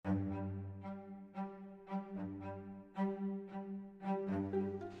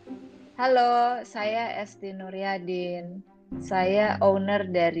Halo, saya Esti Nuryadin. Saya owner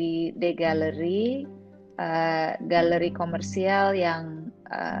dari The Gallery, galeri komersial yang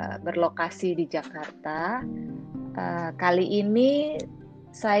berlokasi di Jakarta. Kali ini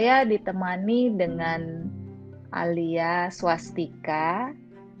saya ditemani dengan Alia Swastika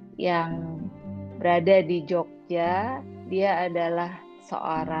yang berada di Jogja. Dia adalah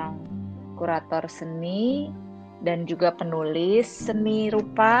seorang kurator seni dan juga penulis seni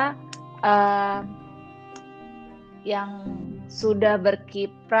rupa yang sudah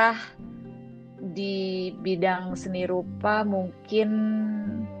berkiprah di bidang seni rupa mungkin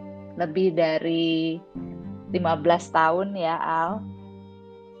lebih dari 15 tahun ya, Al.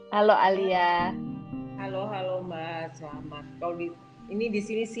 Halo Alia. Halo Mbak, selamat. Ini di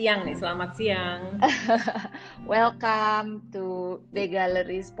sini siang nih, selamat siang. Welcome to The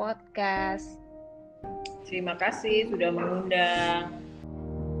Galleries Podcast. Terima kasih sudah mengundang.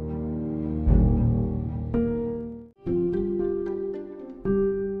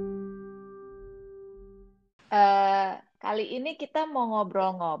 Kali ini kita mau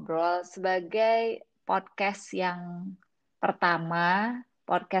ngobrol-ngobrol sebagai podcast yang pertama,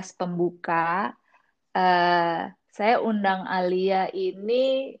 podcast pembuka. Saya undang Alia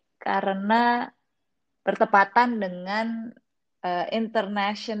ini karena bertepatan dengan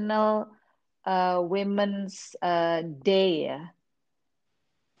International Women's Day ya.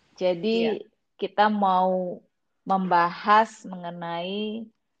 Jadi kita mau membahas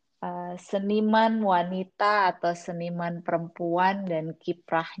mengenai seniman wanita atau seniman perempuan dan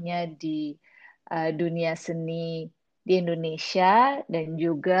kiprahnya di dunia seni di Indonesia dan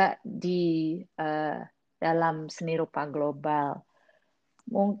juga di dalam seni rupa global.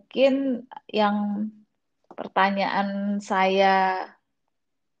 Mungkin yang pertanyaan saya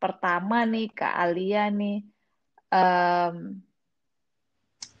pertama nih Kak Alia nih,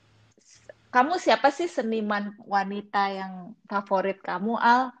 kamu siapa sih seniman wanita yang favorit kamu,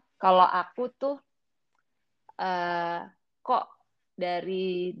 Al? Kalau aku tuh kok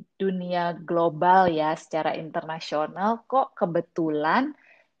dari dunia global ya, secara internasional, kok kebetulan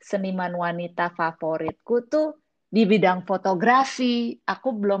seniman wanita favoritku tuh di bidang fotografi.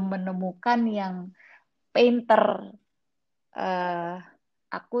 Aku belum menemukan yang painter. Eh,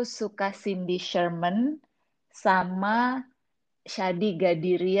 aku suka Cindy Sherman sama Shadi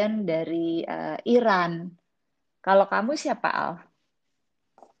Gadirian dari Iran. Kalau kamu siapa, Al?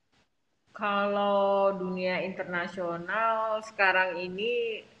 Kalau dunia internasional sekarang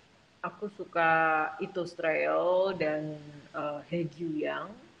ini aku suka Ito Strael dan He Yang.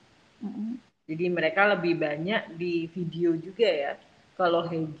 Jadi mereka lebih banyak di video juga ya. Kalau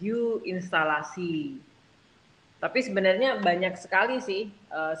He instalasi. Tapi sebenarnya banyak sekali sih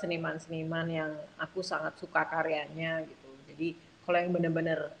seniman-seniman yang aku sangat suka karyanya gitu. Jadi kalau yang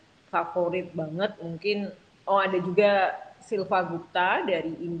benar-benar favorit banget mungkin ada juga Silva Gupta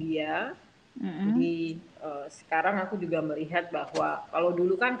dari India. Jadi sekarang aku juga melihat bahwa kalau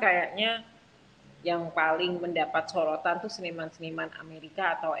dulu kan kayaknya yang paling mendapat sorotan tuh seniman-seniman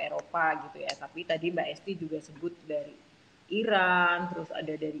Amerika atau Eropa gitu ya. Tapi tadi Mbak Esti juga sebut dari Iran, terus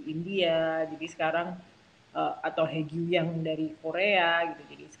ada dari India. Jadi sekarang atau Hegyu yang dari Korea gitu.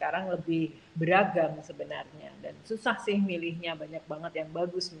 Jadi sekarang lebih beragam sebenarnya dan susah sih milihnya, banyak banget yang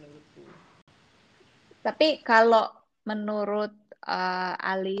bagus menurutku. Tapi kalau menurut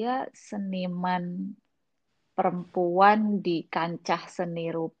Alia, seniman perempuan di kancah seni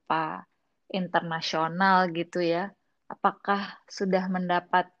rupa internasional gitu ya, apakah sudah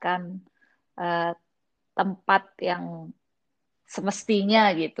mendapatkan eh, tempat yang semestinya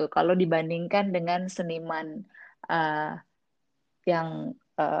gitu kalau dibandingkan dengan seniman eh, yang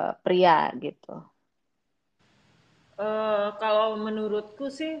pria gitu? Kalau menurutku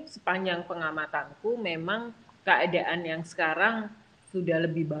sih sepanjang pengamatanku memang keadaan yang sekarang sudah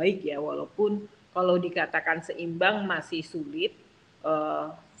lebih baik ya, walaupun kalau dikatakan seimbang masih sulit.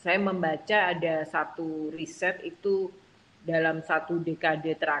 Saya membaca ada satu riset itu dalam satu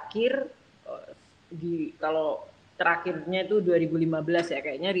dekade terakhir, kalau terakhirnya itu 2015 ya,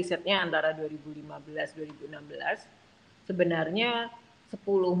 kayaknya risetnya antara 2015 2016, sebenarnya 10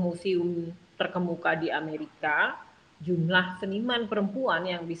 museum terkemuka di Amerika, jumlah seniman perempuan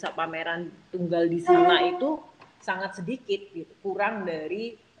yang bisa pameran tunggal di sana itu sangat sedikit gitu, kurang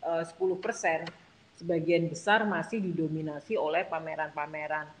dari 10%. Sebagian besar masih didominasi oleh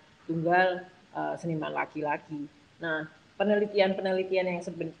pameran-pameran tunggal seniman laki-laki. Nah, penelitian-penelitian yang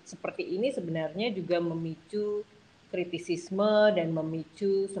seperti ini sebenarnya juga memicu kritisisme dan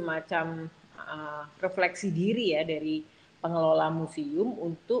memicu semacam refleksi diri ya dari pengelola museum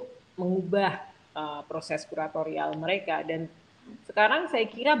untuk mengubah proses kuratorial mereka. Dan Sekarang saya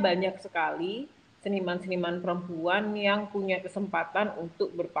kira banyak sekali seniman-seniman perempuan yang punya kesempatan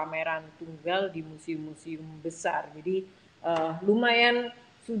untuk berpameran tunggal di museum-museum besar. Jadi lumayan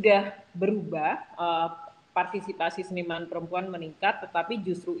sudah berubah, partisipasi seniman perempuan meningkat, tetapi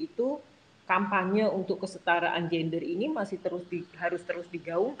justru itu kampanye untuk kesetaraan gender ini masih harus terus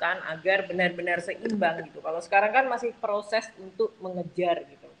digaungkan agar benar-benar seimbang gitu. Kalau sekarang kan masih proses untuk mengejar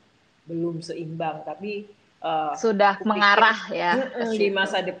gitu, belum seimbang, tapi Sudah aku pikir mengarah ya ke di situ.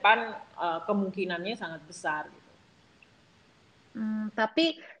 masa depan kemungkinannya sangat besar gitu.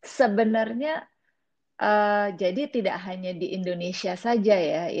 Tapi sebenarnya jadi tidak hanya di Indonesia saja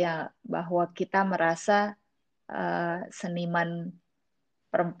ya, ya bahwa kita merasa seniman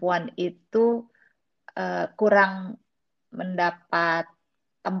perempuan itu kurang mendapat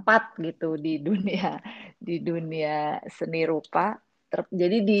tempat gitu di dunia seni rupa.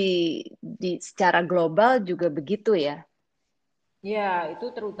 Jadi di secara global juga begitu ya. Ya,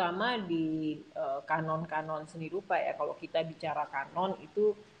 itu terutama di kanon-kanon seni rupa ya. Kalau kita bicara kanon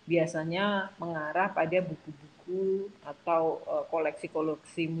itu biasanya mengarah pada buku-buku atau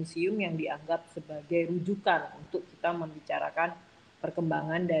koleksi-koleksi museum yang dianggap sebagai rujukan untuk kita membicarakan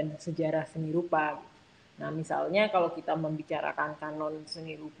perkembangan dan sejarah seni rupa. Nah, misalnya kalau kita membicarakan kanon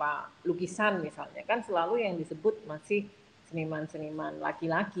seni rupa lukisan misalnya, kan selalu yang disebut masih seniman-seniman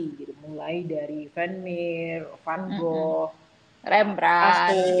laki-laki gitu, mulai dari Van Meer, Van Mm-mm. Gogh, Picasso,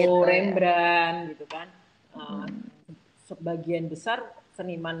 Rembrandt gitu ya. Rembrandt gitu kan. Uh, Hmm. Sebagian besar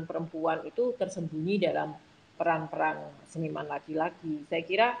seniman perempuan itu tersembunyi dalam peran-peran seniman laki-laki. Saya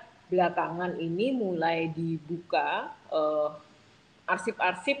kira belakangan ini mulai dibuka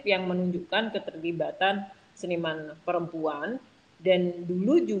arsip-arsip yang menunjukkan keterlibatan seniman perempuan, dan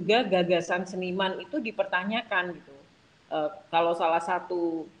dulu juga gagasan seniman itu dipertanyakan gitu. Kalau salah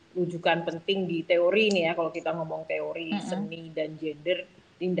satu rujukan penting di teori ini ya, kalau kita ngomong teori Mm-mm. seni dan gender,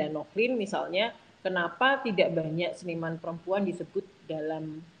 Linda Nochlin misalnya, kenapa tidak banyak seniman perempuan disebut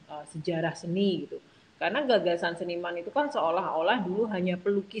dalam sejarah seni gitu. Karena gagasan seniman itu kan seolah-olah dulu hanya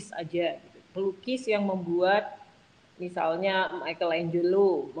pelukis aja gitu. Pelukis yang membuat, misalnya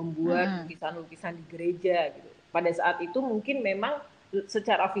Michelangelo membuat Mm-mm. lukisan-lukisan di gereja gitu. Pada saat itu mungkin memang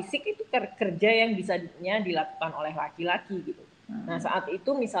secara fisik itu kerja yang bisa dilakukan oleh laki-laki gitu. Nah, Mm. saat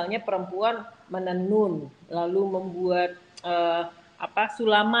itu misalnya perempuan menenun, lalu membuat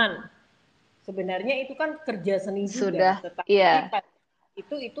sulaman. Sebenarnya itu kan kerja seni juga, Sudah, tetapi iya.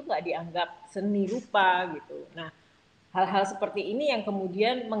 itu nggak dianggap seni rupa gitu. Nah, hal-hal seperti ini yang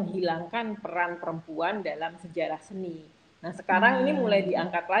kemudian menghilangkan peran perempuan dalam sejarah seni. Nah, sekarang ini mulai Hmm.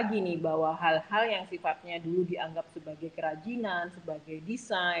 diangkat lagi nih bahwa hal-hal yang sifatnya dulu dianggap sebagai kerajinan, sebagai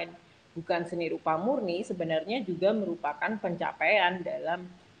desain, bukan seni rupa murni, sebenarnya juga merupakan pencapaian dalam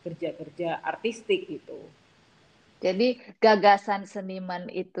kerja-kerja artistik gitu. Jadi gagasan seniman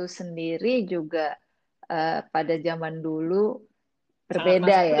itu sendiri juga pada zaman dulu Sangat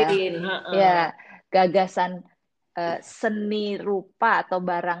berbeda ya. maskulin. Ya, gagasan seni rupa atau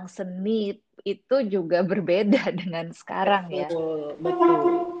barang seni itu juga berbeda dengan sekarang ya. Betul, betul.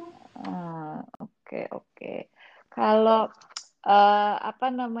 Oke, oke. Kalau apa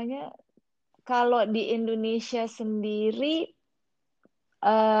namanya? Kalau di Indonesia sendiri,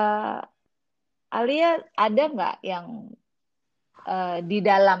 eh, Alia ada nggak yang di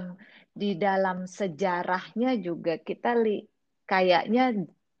dalam sejarahnya juga kita kayaknya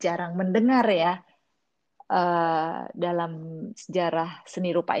jarang mendengar ya dalam sejarah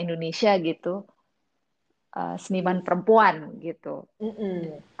seni rupa Indonesia gitu, seniman perempuan gitu.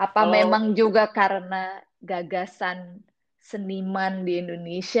 Mm-mm. Apa Kalau memang juga karena gagasan seniman di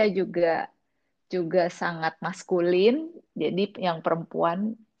Indonesia juga juga sangat maskulin, jadi yang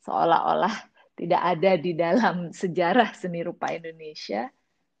perempuan seolah-olah tidak ada di dalam sejarah seni rupa Indonesia.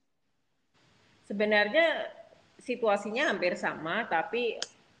 sebenarnya situasinya hampir sama, tapi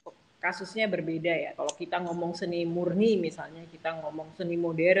kasusnya berbeda ya. Kalau kita ngomong seni murni misalnya, kita ngomong seni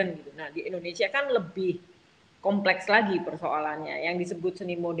modern gitu. Nah, di Indonesia kan lebih kompleks lagi persoalannya. Yang disebut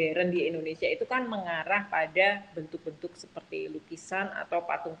seni modern di Indonesia itu kan mengarah pada bentuk-bentuk seperti lukisan atau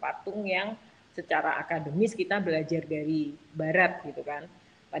patung-patung yang secara akademis kita belajar dari barat gitu kan.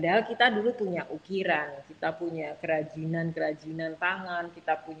 Padahal kita dulu punya ukiran, kita punya kerajinan-kerajinan tangan,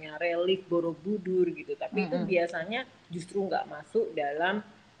 kita punya relief Borobudur gitu. Tapi itu Mm-mm. biasanya justru nggak masuk dalam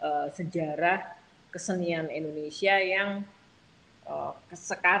sejarah kesenian Indonesia yang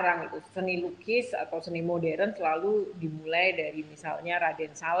sekarang itu seni lukis atau seni modern selalu dimulai dari misalnya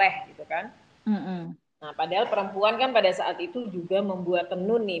Raden Saleh gitu kan. Mm-mm. Nah, padahal perempuan kan pada saat itu juga membuat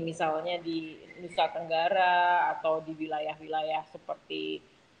tenun nih, misalnya di Nusa Tenggara atau di wilayah-wilayah seperti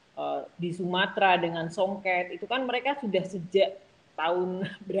di Sumatera dengan songket, itu kan mereka sudah sejak tahun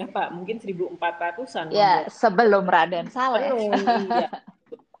berapa? Mungkin 1400-an Ya, membuat sebelum Raden Saleh. tenun, iya.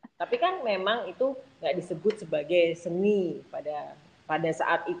 Tapi kan memang itu nggak disebut sebagai seni pada pada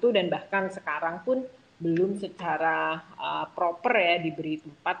saat itu dan bahkan sekarang pun belum secara proper ya diberi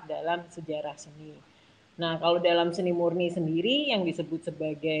tempat dalam sejarah seni. Nah, kalau dalam seni murni sendiri yang disebut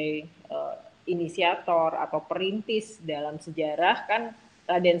sebagai inisiator atau perintis dalam sejarah kan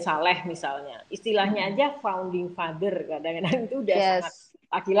Raden Saleh misalnya. Istilahnya Mm-mm. aja founding father, kadang-kadang itu udah sangat Yes,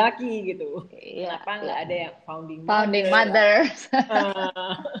 laki-laki gitu. ya, Kenapa nggak ya. ada yang founding Founding mother? Mothers.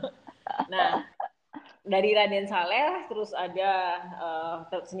 Uh, nah, dari Raden Saleh terus ada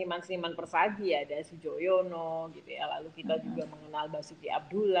seniman-seniman persaji, ada Sujoyono gitu ya, lalu kita juga mengenal Basuki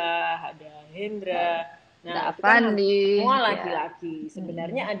Abdullah, ada Hendra. Nah itu kan Davandi, semua ya. laki-laki. Mm-mm.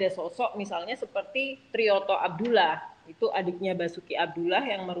 Sebenarnya ada sosok misalnya seperti Triyoto Abdullah, itu adiknya Basuki Abdullah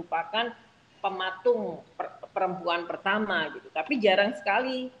yang merupakan pematung perempuan pertama gitu, tapi jarang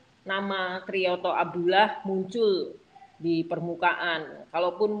sekali nama Triyoto Abdullah muncul di permukaan.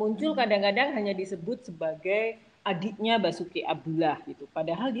 Kalaupun muncul kadang-kadang hanya disebut sebagai adiknya Basuki Abdullah gitu.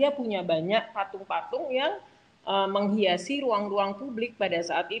 Padahal dia punya banyak patung-patung yang menghiasi ruang-ruang publik pada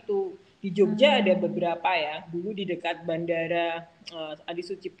saat itu. Di Jogja ada Hmm. beberapa ya. Dulu di dekat Bandara Adi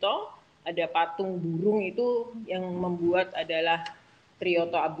Sucipto ada patung burung itu yang membuat adalah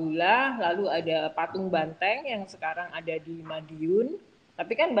Triyoto Abdullah, lalu ada patung banteng yang sekarang ada di Madiun.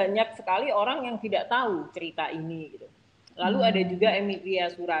 Tapi kan banyak sekali orang yang tidak tahu cerita ini gitu. Lalu ada juga Hmm. Emilia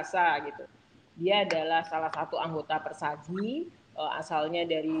Surasa gitu. Dia adalah salah satu anggota Persaji, asalnya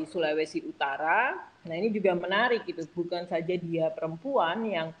dari Sulawesi Utara. Nah ini juga menarik gitu, bukan saja dia perempuan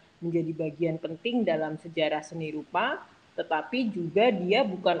yang menjadi bagian penting dalam sejarah seni rupa, tetapi juga dia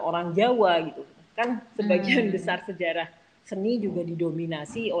bukan orang Jawa gitu. Kan sebagian Hmm. besar sejarah seni juga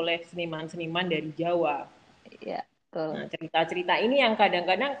didominasi oleh seniman-seniman dari Jawa. Ya, betul. Nah, cerita-cerita ini yang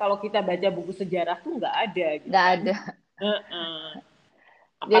kadang-kadang kalau kita baca buku sejarah tuh nggak ada gitu Nggak kan. ada.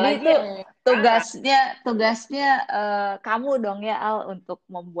 Jadi Apalagi itu yang sekarang. tugasnya tugasnya kamu dong ya Al untuk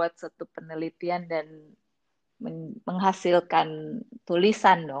membuat satu penelitian dan menghasilkan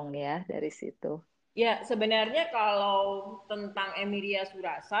tulisan dong ya dari situ. Ya, sebenarnya kalau tentang Emilia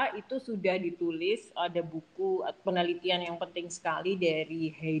Surasa itu sudah ditulis, ada buku penelitian yang penting sekali dari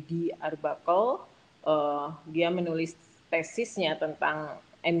Heidi Arbuckle. Dia menulis tesisnya tentang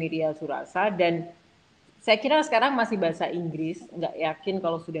Emilia Surasa dan saya kira sekarang masih bahasa Inggris, nggak yakin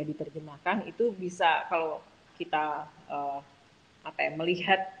kalau sudah diterjemahkan itu bisa kalau kita apa ya,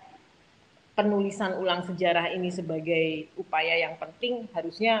 melihat penulisan ulang sejarah ini sebagai upaya yang penting,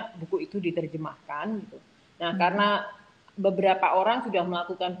 harusnya buku itu diterjemahkan gitu. Nah, Hmm. karena beberapa orang sudah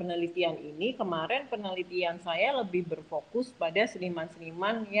melakukan penelitian ini, kemarin penelitian saya lebih berfokus pada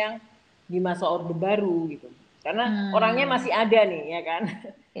seniman-seniman yang di masa Orde Baru gitu. Karena orangnya Hmm. masih ada nih, ya kan?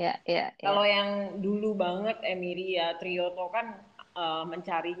 Ya, ya, Kalau ya. yang dulu banget Emilia Triyoto kan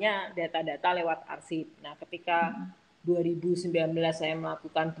mencarinya data-data lewat arsip. Nah, ketika Hmm. 2019 saya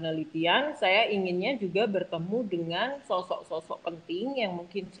melakukan penelitian, saya inginnya juga bertemu dengan sosok-sosok penting yang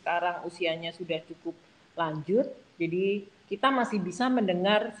mungkin sekarang usianya sudah cukup lanjut. Jadi kita masih bisa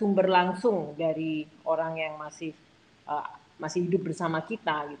mendengar sumber langsung dari orang yang uh, masih hidup bersama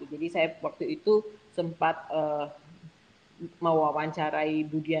kita gitu. Jadi saya waktu itu sempat mewawancarai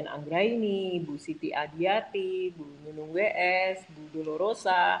Budian Anggraini, Bu Siti Adiati, Bu Nunung WS, Bu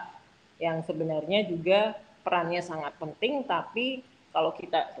Dolorosa, yang sebenarnya juga perannya sangat penting, tapi kalau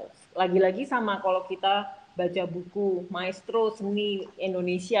kita lagi-lagi sama kalau kita baca buku Maestro Seni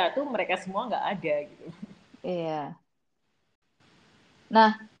Indonesia tuh mereka semua nggak ada gitu. Iya.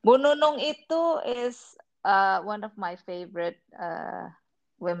 Nah, Bu Nunung itu is one of my favorite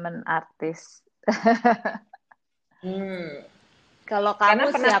women artist. Hmm. Kalau Karena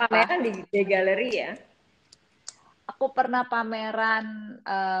kamu pernah siapa? pameran di galeri ya. Aku pernah pameran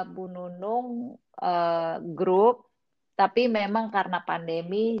Bu Nunung grup, tapi memang karena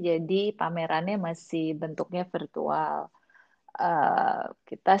pandemi, jadi pamerannya masih bentuknya virtual.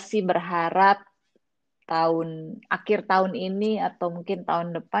 Kita sih berharap tahun akhir tahun ini atau mungkin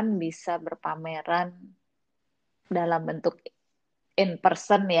tahun depan bisa berpameran dalam bentuk in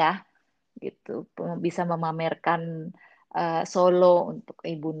person ya, gitu. Bisa memamerkan solo untuk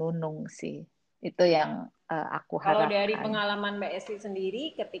Ibu Nunung sih. Itu yang aku Kalau dari harapkan. pengalaman Mbak Esti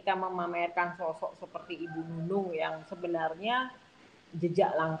sendiri ketika memamerkan sosok seperti Ibu Nunung yang sebenarnya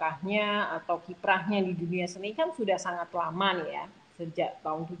jejak langkahnya atau kiprahnya di dunia seni kan sudah sangat lama nih ya, sejak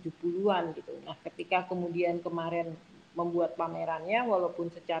tahun 70-an gitu. Nah, ketika kemudian kemarin membuat pamerannya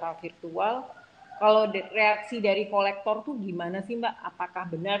walaupun secara virtual, kalau reaksi dari kolektor tuh gimana sih Mbak? Apakah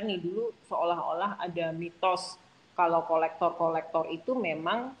benar nih dulu seolah-olah ada mitos kalau kolektor-kolektor itu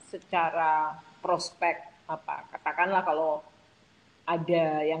memang secara prospek apa katakanlah kalau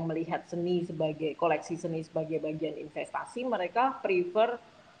ada yang melihat seni sebagai koleksi seni sebagai bagian investasi, mereka prefer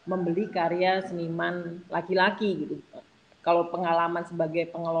membeli karya seniman laki-laki gitu. Kalau pengalaman sebagai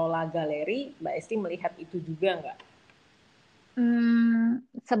pengelola galeri, Mbak Esti melihat itu juga nggak?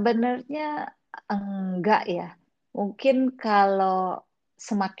 Sebenarnya enggak ya. Mungkin kalau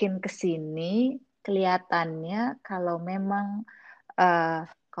semakin ke sini kelihatannya kalau memang eh,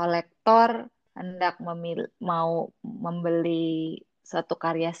 kolektor hendak mau membeli suatu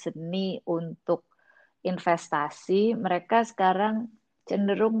karya seni untuk investasi, mereka sekarang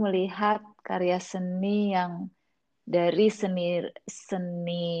cenderung melihat karya seni yang dari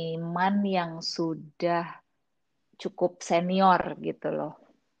seniman yang sudah cukup senior gitu loh.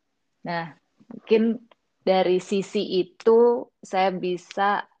 Nah, mungkin dari sisi itu saya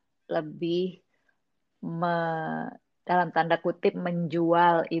bisa lebih me, dalam tanda kutip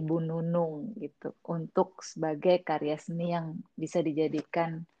menjual Ibu Nunung gitu untuk sebagai karya seni yang bisa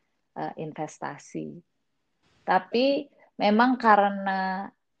dijadikan investasi. Tapi memang karena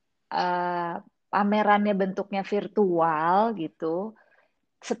uh, pamerannya bentuknya virtual gitu,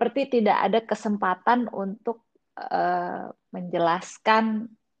 seperti tidak ada kesempatan untuk menjelaskan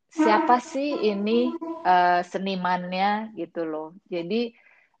siapa sih ini senimannya gitu loh. Jadi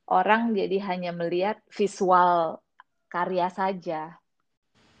orang jadi hanya melihat visual karya saja.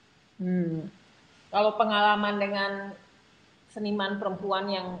 Hmm. Kalau pengalaman dengan seniman perempuan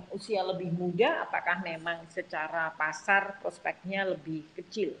yang usia lebih muda, apakah memang secara pasar prospeknya lebih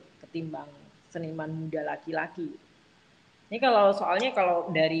kecil ketimbang seniman muda laki-laki? Ini kalau soalnya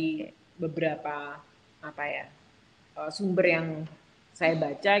kalau dari beberapa apa ya sumber yang saya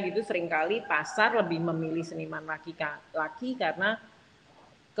baca gitu seringkali pasar lebih memilih seniman laki-laki karena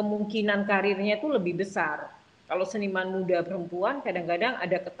kemungkinan karirnya itu lebih besar. Kalau seniman muda perempuan kadang-kadang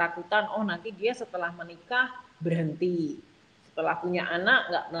ada ketakutan, oh nanti dia setelah menikah berhenti, setelah punya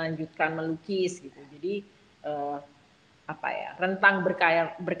anak nggak melanjutkan melukis gitu. Jadi eh, apa ya rentang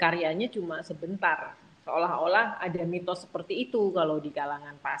berkaryanya cuma sebentar. Seolah-olah ada mitos seperti itu kalau di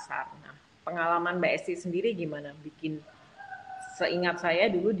kalangan pasar. Nah, pengalaman Mbak Esti sendiri gimana bikin seingat saya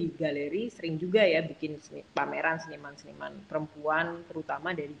dulu di galeri sering juga ya bikin pameran seniman-seniman perempuan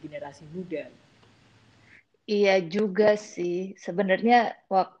terutama dari generasi muda. Iya juga sih. Sebenarnya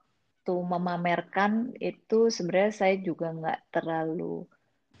waktu memamerkan itu sebenarnya saya juga nggak terlalu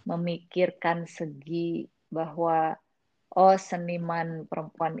memikirkan segi bahwa oh seniman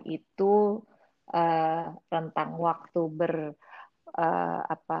perempuan itu rentang waktu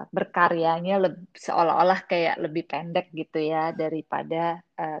berkaryanya seolah-olah kayak lebih pendek gitu ya daripada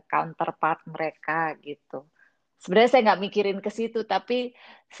counterpart mereka gitu. Sebenarnya saya nggak mikirin ke situ, tapi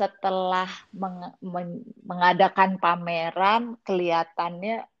setelah mengadakan pameran,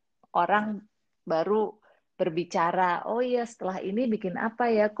 kelihatannya orang baru berbicara, oh iya setelah ini bikin apa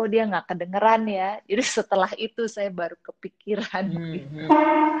ya, kok dia nggak kedengeran ya. Jadi setelah itu saya baru kepikiran gitu.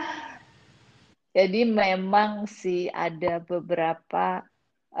 Hmm. Jadi memang sih ada beberapa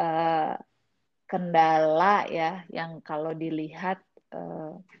eh, kendala ya yang kalau dilihat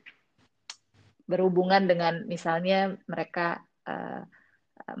eh, berhubungan dengan misalnya mereka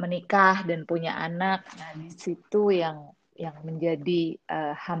menikah dan punya anak. Nah, di situ yang menjadi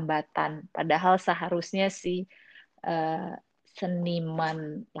hambatan. Padahal seharusnya sih uh,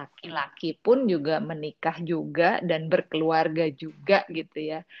 seniman laki-laki pun juga menikah juga dan berkeluarga juga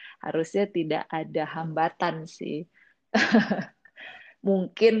gitu ya. Harusnya tidak ada hambatan sih.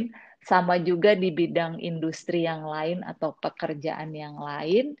 Mungkin sama juga di bidang industri yang lain atau pekerjaan yang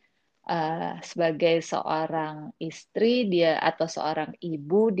lain, sebagai seorang istri dia atau seorang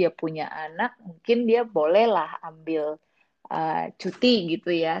ibu dia punya anak, mungkin dia bolehlah ambil cuti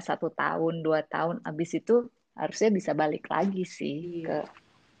gitu ya 1 tahun 2 tahun, habis itu harusnya bisa balik lagi sih Iya. ke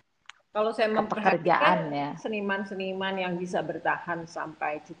Kalau saya ke memperhatikan pekerjaan ya. seniman-seniman yang bisa bertahan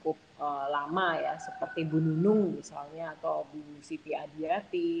sampai cukup lama ya, seperti Bu Nunung misalnya atau Bu Siti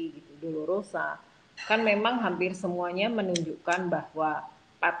Adiati gitu, Dolorosa, kan memang hampir semuanya menunjukkan bahwa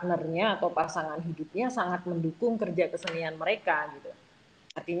partnernya atau pasangan hidupnya sangat mendukung kerja kesenian mereka gitu.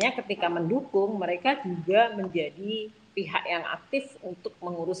 Artinya ketika mendukung mereka juga menjadi pihak yang aktif untuk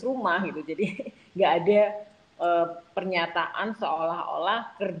mengurus rumah gitu. Jadi nggak ada pernyataan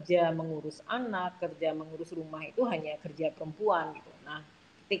seolah-olah kerja mengurus anak, kerja mengurus rumah itu hanya kerja perempuan gitu. Nah,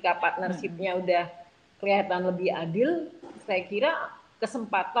 ketika Mm-mm. partnershipnya udah kelihatan lebih adil, saya kira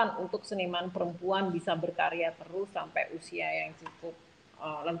kesempatan untuk seniman perempuan bisa berkarya terus sampai usia yang cukup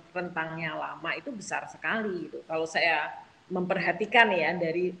rentangnya lama itu besar sekali gitu. Kalau saya memperhatikan ya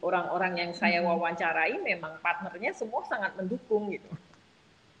dari orang-orang yang saya wawancarai, memang partnernya semua sangat mendukung gitu.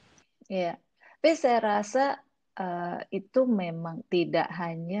 Iya, tapi saya rasa itu memang tidak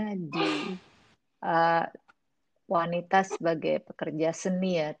hanya di uh, wanita sebagai pekerja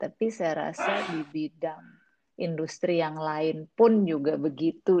seni ya, tapi saya rasa di bidang industri yang lain pun juga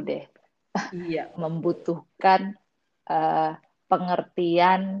begitu deh, Iya, membutuhkan uh,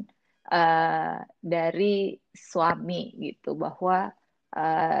 pengertian dari suami gitu, bahwa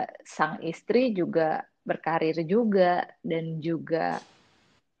sang istri juga berkarir juga dan juga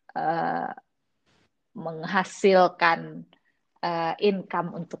uh, menghasilkan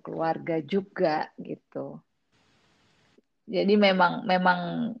income untuk keluarga juga gitu. Jadi memang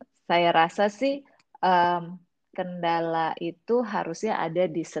memang saya rasa sih kendala itu harusnya ada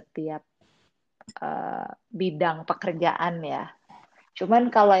di setiap bidang pekerjaan ya.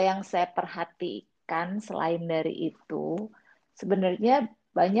 Cuman kalau yang saya perhatikan selain dari itu, sebenarnya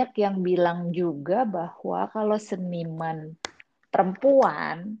banyak yang bilang juga bahwa kalau seniman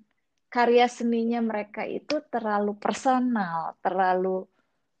perempuan, karya seninya mereka itu terlalu personal, terlalu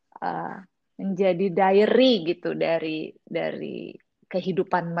uh, menjadi diary gitu dari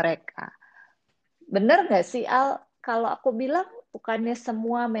kehidupan mereka. Bener nggak sih Al? Kalau aku bilang bukannya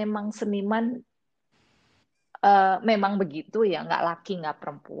semua memang seniman memang begitu ya, nggak laki nggak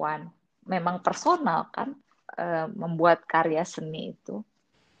perempuan, memang personal kan membuat karya seni itu.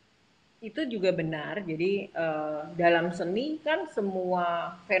 itu juga benar. Jadi dalam seni kan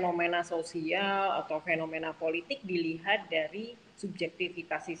semua fenomena sosial atau fenomena politik dilihat dari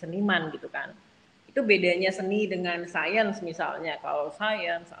subjektifikasi seniman gitu kan. Itu bedanya seni dengan sains misalnya. Kalau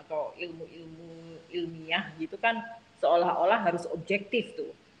sains atau ilmu-ilmu ilmiah gitu kan seolah-olah harus objektif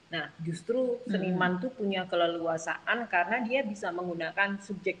tuh. Nah, justru seniman tuh punya keleluasaan karena dia bisa menggunakan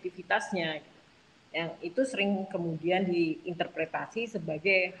subjektivitasnya yang itu sering kemudian diinterpretasi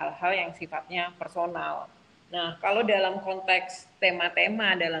sebagai hal-hal yang sifatnya personal. Nah, kalau dalam konteks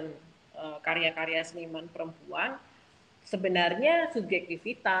tema-tema dalam karya-karya seniman perempuan, sebenarnya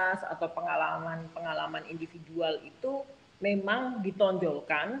subjektivitas atau pengalaman-pengalaman individual itu memang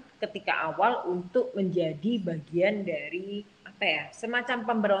ditonjolkan ketika awal untuk menjadi bagian dari apa ya, semacam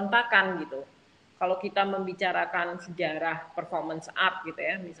pemberontakan gitu. Kalau kita membicarakan sejarah performance art gitu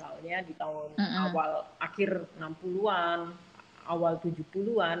ya, misalnya di tahun Mm-mm. awal akhir 60-an, awal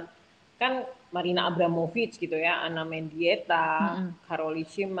 70-an, kan Marina Abramovic gitu ya, Anna Mendieta, Mm-mm. Caroli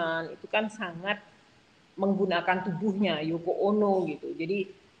Schumann itu kan sangat menggunakan tubuhnya Yoko Ono gitu. Jadi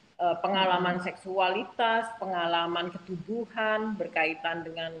Mm-mm. pengalaman seksualitas, pengalaman ketubuhan berkaitan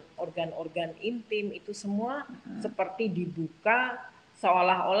dengan organ-organ intim itu semua Mm-mm. seperti dibuka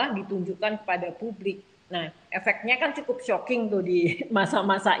seolah-olah ditunjukkan kepada publik. Nah, efeknya kan cukup shocking tuh di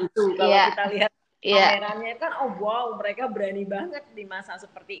masa-masa itu. Kalau Iya, kita lihat iya, pamerannya kan, oh wow, mereka berani banget di masa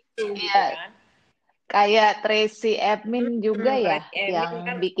seperti itu gitu iya. kan. Kayak Tracy Emin juga ya, Tracy yang Emin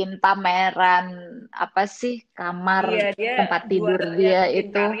kan, bikin pameran apa sih kamar iya dia tempat tidur jualannya dia bikin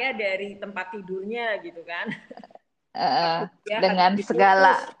itu karya dari tempat tidurnya gitu kan. eh, Waktu dia habis dengan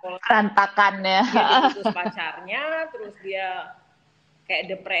segala diputus, kerantakannya. dia diputus pacarnya, terus dia kayak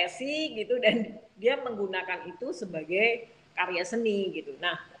depresi gitu dan dia menggunakan itu sebagai karya seni gitu.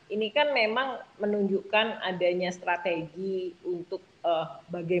 Nah, ini kan memang menunjukkan adanya strategi untuk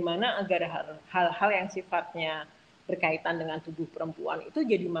bagaimana agar hal-hal yang sifatnya berkaitan dengan tubuh perempuan itu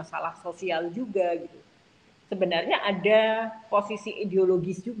jadi masalah sosial juga gitu. Sebenarnya ada posisi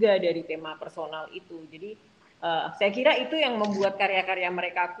ideologis juga dari tema personal itu. Jadi saya kira itu yang membuat karya-karya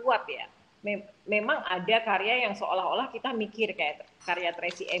mereka kuat ya. Memang ada karya yang seolah-olah kita mikir kayak karya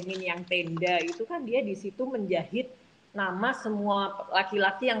Tracy Emin yang Tenda itu kan dia di situ menjahit nama semua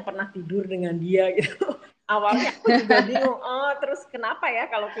laki-laki yang pernah tidur dengan dia gitu. Awalnya aku juga bingung, oh terus kenapa ya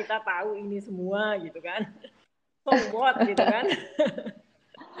kalau kita tahu ini semua gitu kan. So what gitu kan.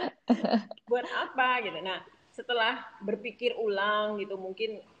 Buat apa gitu. Nah, setelah berpikir ulang gitu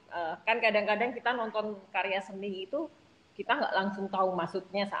mungkin kan kadang-kadang kita nonton karya seni itu kita nggak langsung tahu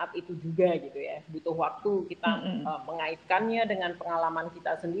maksudnya saat itu juga gitu ya, butuh waktu kita Mm-mm. mengaitkannya dengan pengalaman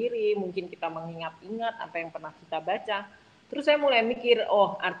kita sendiri, mungkin kita mengingat-ingat apa yang pernah kita baca, terus saya mulai mikir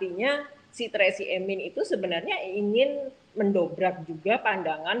oh artinya si Tracy Emin itu sebenarnya ingin mendobrak juga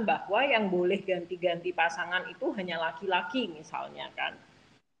pandangan bahwa yang boleh ganti-ganti pasangan itu hanya laki-laki misalnya kan.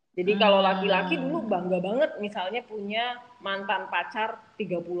 Jadi kalau laki-laki dulu Hmm. bangga banget misalnya punya mantan pacar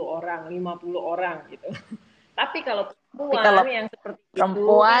 30 orang, 50 orang gitu. Tapi kalau Tapi kalau perempuan yang seperti itu kan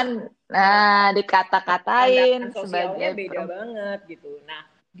perempuan, nah dikata-katain pandangan sosialnya sebagai beda perempuan. banget gitu. Nah,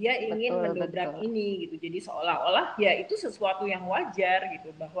 dia ingin betul mendobrak betul. ini gitu. Jadi seolah-olah ya itu sesuatu yang wajar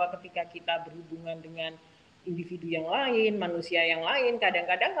gitu, bahwa ketika kita berhubungan dengan individu yang lain, manusia yang lain,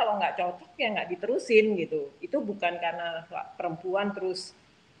 kadang-kadang kalau nggak cocok ya nggak diterusin gitu. Itu bukan karena perempuan terus,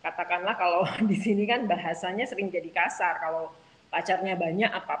 katakanlah kalau di sini kan bahasanya sering jadi kasar, kalau pacarnya banyak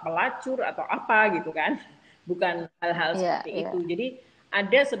apa pelacur atau apa gitu kan. Bukan hal-hal Iya seperti iya itu. Jadi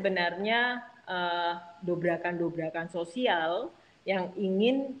ada sebenarnya dobrakan-dobrakan sosial yang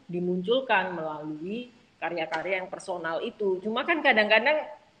ingin dimunculkan melalui karya-karya yang personal itu. Cuma kan kadang-kadang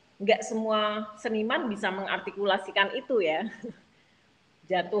nggak semua seniman bisa mengartikulasikan itu ya.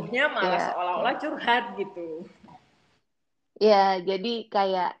 Jatuhnya malah iya iya. seolah-olah curhat gitu. Iya, jadi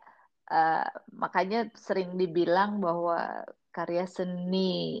kayak eh, makanya sering dibilang bahwa karya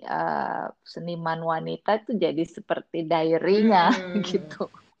seni seniman wanita itu jadi seperti diary-nya Hmm. gitu.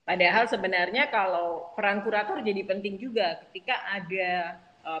 Padahal sebenarnya kalau peran kurator jadi penting juga ketika ada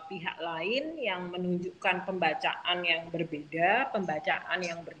pihak lain yang menunjukkan pembacaan yang berbeda, pembacaan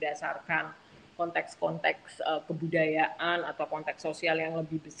yang berdasarkan konteks-konteks kebudayaan atau konteks sosial yang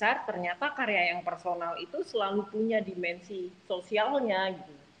lebih besar, ternyata karya yang personal itu selalu punya dimensi sosialnya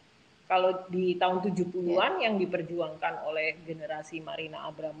gitu. Kalau di tahun Ya, 70-an yang diperjuangkan oleh generasi Marina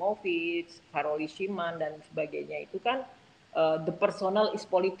Abramovic, Karoli Szyman dan sebagainya itu kan the personal is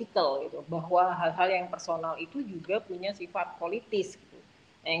political gitu, bahwa hal-hal yang personal itu juga punya sifat politis gitu.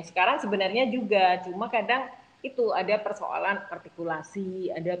 Nah, yang sekarang sebenarnya juga, cuma kadang itu ada persoalan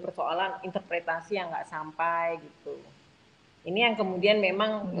artikulasi, ada persoalan interpretasi yang nggak sampai gitu. Ini yang kemudian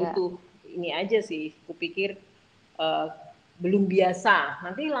memang ya. butuh ini aja sih, kupikir eh, belum biasa.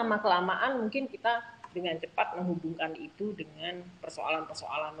 Nanti lama kelamaan mungkin kita dengan cepat menghubungkan itu dengan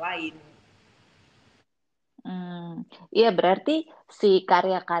persoalan-persoalan lain. Hmm, iya berarti si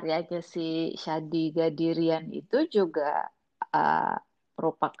karya-karyanya si Shadi Gadirian itu juga uh,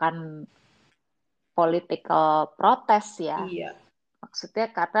 merupakan political protes ya. Iya. Maksudnya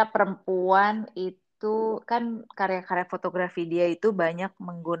karena perempuan itu kan karya-karya fotografi dia itu banyak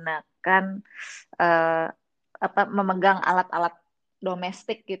menggunakan eh, apa memegang alat-alat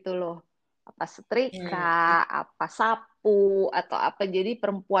domestik gitu loh. Apa setrika, Hmm. apa sapu atau apa. Jadi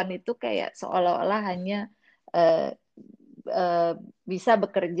perempuan itu kayak seolah-olah hanya eh, eh, bisa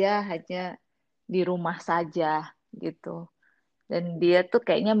bekerja hanya di rumah saja gitu. Dan dia tuh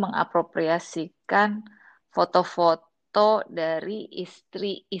kayaknya mengapropriasikan foto-foto dari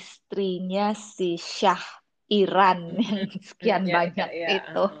istri-istrinya si Shah Iran yang sekian Ya, ya, banyak ya.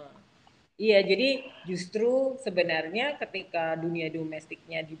 itu. Iya, jadi justru sebenarnya ketika dunia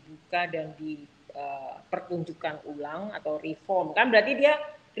domestiknya dibuka dan dipertunjukkan ulang atau reform, kan berarti dia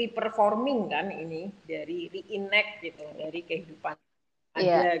reperforming kan ini dari reenact gitu, dari kehidupan ada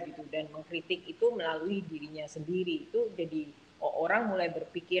Iya, gitu, dan mengkritik itu melalui dirinya sendiri. Itu jadi orang mulai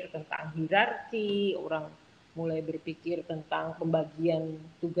berpikir tentang hierarki, orang mulai berpikir tentang pembagian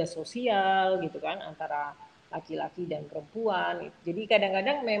tugas sosial gitu kan antara laki-laki dan perempuan. Jadi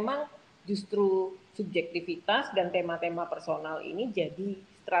kadang-kadang memang justru subjektivitas dan tema-tema personal ini jadi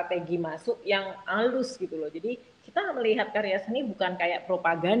strategi masuk yang halus gitu loh. Jadi kita melihat karya seni bukan kayak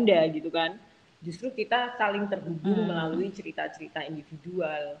propaganda gitu kan. Justru kita saling terhubung mm, melalui cerita-cerita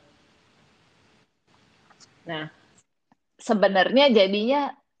individual. Nah, sebenarnya jadinya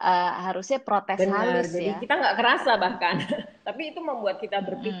harusnya protes benar. halus Jadi ya. kita nggak kerasa bahkan. Tapi itu membuat kita Mm-mm,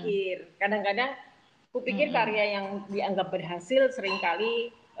 berpikir. Kadang-kadang kupikir mm-mm. karya yang dianggap berhasil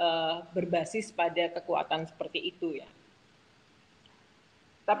seringkali berbasis pada kekuatan seperti itu ya.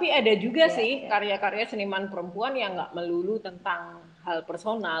 Tapi ada juga Ya, sih ya. karya-karya seniman perempuan yang nggak melulu tentang hal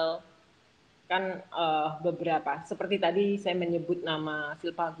personal. Kan beberapa, seperti tadi saya menyebut nama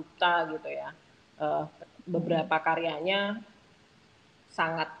Silpa Gupta gitu ya. Mm-mm. Beberapa karyanya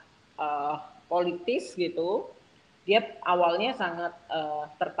sangat uh, politis gitu. Dia awalnya sangat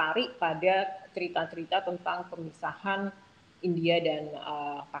tertarik pada cerita-cerita tentang pemisahan India dan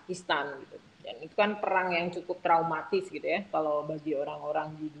Pakistan gitu. Dan itu kan perang yang cukup traumatis gitu ya. Kalau bagi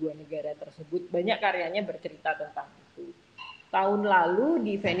orang-orang di dua negara tersebut, banyak karyanya bercerita tentang itu. Tahun lalu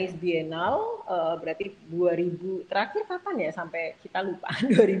di Venice Biennale, berarti 2000 terakhir kapan ya sampai kita lupa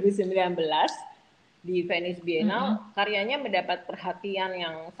 2019 di Venice Mm-mm. Biennale karyanya mendapat perhatian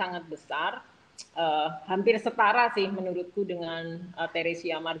yang sangat besar, hampir setara sih menurutku dengan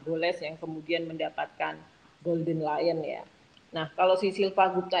Teresia Margoles yang kemudian mendapatkan Golden Lion ya. Nah, kalau si Silva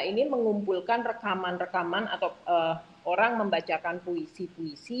Gupta ini mengumpulkan rekaman-rekaman atau orang membacakan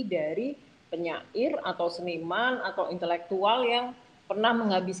puisi-puisi dari penyair atau seniman atau intelektual yang pernah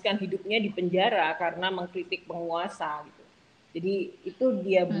menghabiskan hidupnya di penjara karena mengkritik penguasa gitu. Jadi itu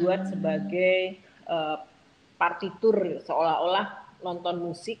dia buat Mm. sebagai partitur seolah-olah nonton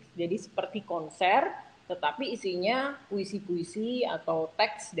musik, jadi seperti konser, tetapi isinya puisi-puisi atau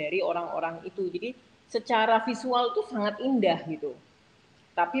teks dari orang-orang itu. Jadi secara visual tuh sangat indah gitu.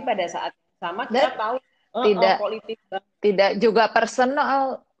 Tapi pada saat yang sama Dan kita tahu tidak politik tidak juga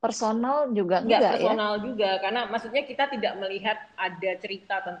personal personal juga nggak enggak ya. personal juga, karena maksudnya kita tidak melihat ada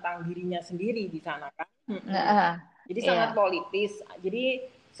cerita tentang dirinya sendiri di sana kan. Nggak, Jadi ya. sangat politis. Jadi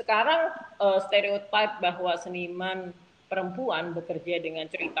sekarang stereotip bahwa seniman perempuan bekerja dengan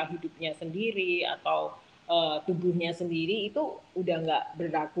cerita hidupnya sendiri atau tubuhnya sendiri itu udah nggak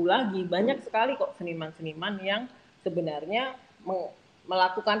berlaku lagi. Banyak sekali kok seniman-seniman yang sebenarnya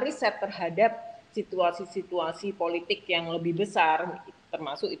melakukan riset terhadap situasi-situasi politik yang lebih besar,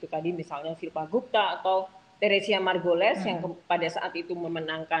 termasuk itu tadi misalnya Silpa Gupta atau Teresia Margoles yang pada saat itu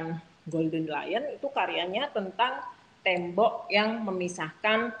memenangkan Golden Lion, itu karyanya tentang tembok yang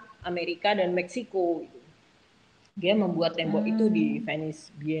memisahkan Amerika dan Meksiko. Dia membuat tembok itu di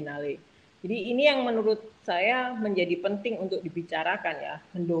Venice Biennale. Jadi ini yang menurut saya menjadi penting untuk dibicarakan ya,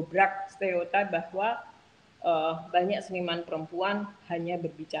 mendobrak stereotip bahwa banyak seniman perempuan hanya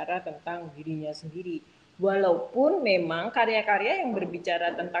berbicara tentang dirinya sendiri. Walaupun memang karya-karya yang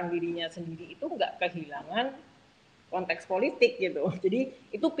berbicara tentang dirinya sendiri itu nggak kehilangan konteks politik gitu. Jadi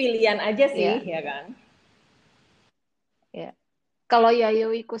itu pilihan aja sih, Ya, ya kan? ya. Kalau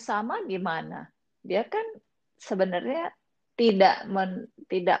Yayoi Kusama gimana? Dia kan sebenarnya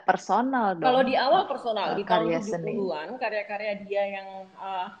tidak personal Kalau dong, di awal personal, di tahun karya seni. 70-an, karya-karya dia yang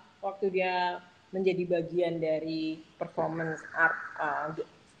waktu dia menjadi bagian dari performance art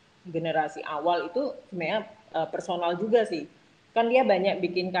generasi awal itu sebenarnya personal juga sih. Kan dia banyak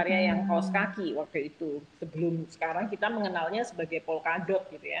bikin karya yang kaos kaki waktu itu. Sebelum sekarang kita mengenalnya sebagai polkadot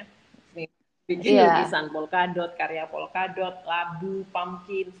gitu ya. Bikin Iya, lukisan polkadot, karya polkadot, labu,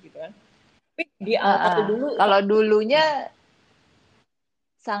 pumpkins gitu kan. Tapi di awal dulu kalau dulunya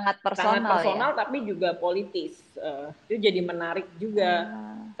sangat sangat personal ya. personal tapi juga politis. Itu jadi menarik juga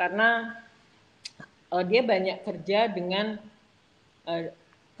Ah, karena dia banyak kerja dengan uh,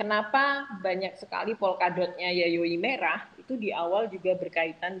 kenapa banyak sekali polkadotnya Yayoi merah itu di awal juga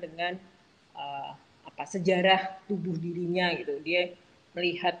berkaitan dengan uh, apa sejarah tubuh dirinya gitu. Dia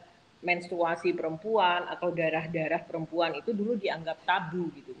melihat menstruasi perempuan atau darah-darah perempuan itu dulu dianggap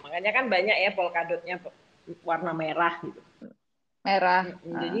tabu gitu. Makanya kan banyak ya polkadotnya warna merah gitu. merah.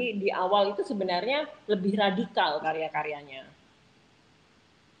 Jadi di awal itu sebenarnya lebih radikal karya-karyanya.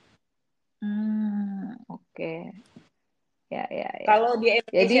 Oke. Ya, ya, ya. Kalau di Jadi,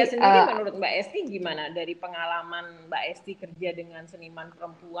 Indonesia sendiri menurut Mbak Esti gimana dari pengalaman Mbak Esti kerja dengan seniman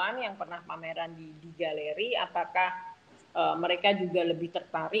perempuan yang pernah pameran di galeri, apakah mereka juga lebih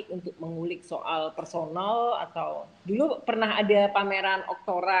tertarik untuk mengulik soal personal atau dulu pernah ada pameran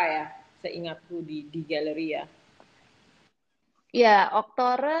Oktora ya, seingatku di galeri ya. ya,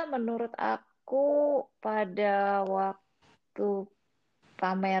 Oktora menurut aku pada waktu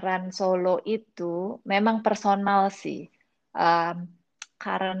pameran Solo itu memang personal sih. Um,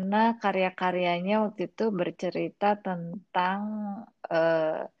 karena karya-karyanya waktu itu bercerita tentang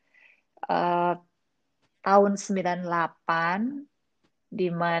eh, eh, tahun 98 di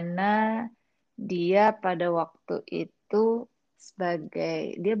mana dia pada waktu itu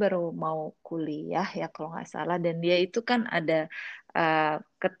sebagai dia baru mau kuliah ya kalau nggak salah dan dia itu kan ada eh,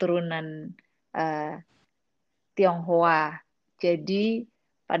 keturunan eh, Tionghoa. Jadi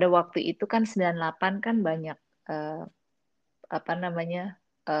pada waktu itu kan 98 kan banyak eh, apa namanya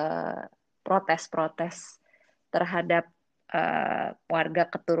eh, protes-protes terhadap warga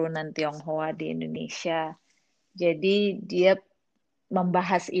keturunan Tionghoa di Indonesia. Jadi dia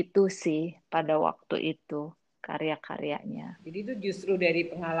membahas itu sih pada waktu itu karya-karyanya. Jadi itu justru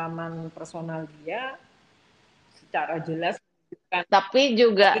dari pengalaman personal dia secara jelas menunjukkan Tapi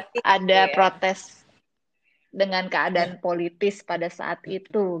juga politik gitu ada ya. protes dengan keadaan politis pada saat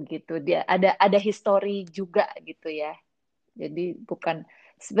itu gitu. Dia ada histori juga gitu ya. Jadi bukan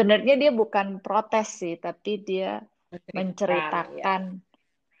sebenarnya dia bukan protes sih, tapi dia Menceritakan ya. menceritakan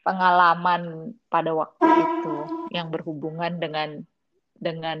pengalaman pada waktu itu yang berhubungan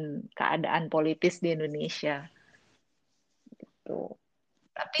dengan keadaan politis di Indonesia tuh.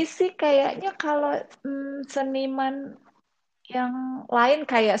 Tapi sih kayaknya kalau seniman yang lain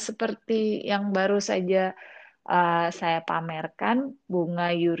kayak seperti yang baru saja saya pamerkan,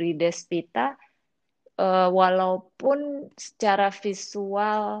 Bunga Yuri Despita, walaupun secara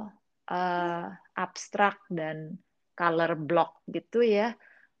visual uh, abstrak dan color block gitu ya,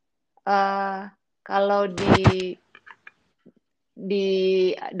 uh, kalau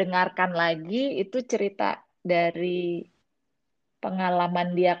didengarkan lagi itu cerita dari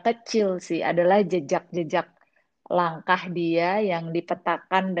pengalaman dia kecil sih, adalah jejak-jejak langkah dia yang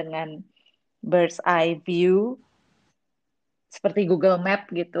dipetakan dengan bird's eye view seperti Google Map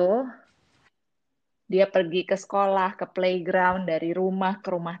gitu. Dia pergi ke sekolah, ke playground, dari rumah ke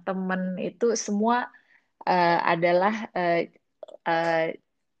rumah temen, itu semua adalah eh,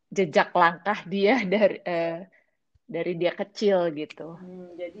 jejak langkah dia dari dia kecil gitu.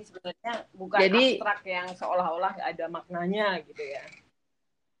 Jadi sebenarnya bukan Jadi abstrak yang seolah-olah nggak ada maknanya gitu ya.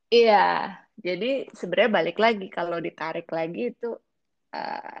 iya, jadi sebenarnya balik lagi kalau ditarik lagi itu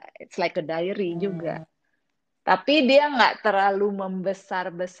it's like a diary juga. Hmm. Tapi dia nggak terlalu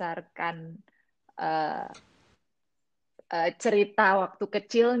membesar-besarkan uh, cerita waktu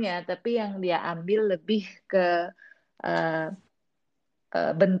kecilnya, tapi yang dia ambil lebih ke uh,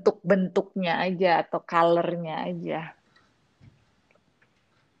 bentuk-bentuknya aja atau colornya aja.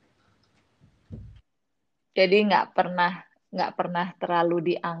 Jadi nggak pernah terlalu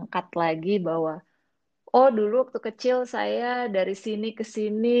diangkat lagi bahwa oh dulu waktu kecil saya dari sini ke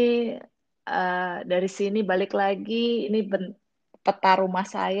sini, dari sini balik lagi, ini peta rumah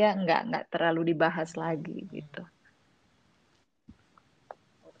saya nggak terlalu dibahas lagi gitu.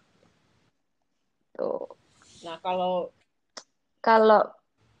 Tuh. Nah, kalau Kalau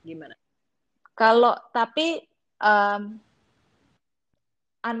gimana? kalau tapi em,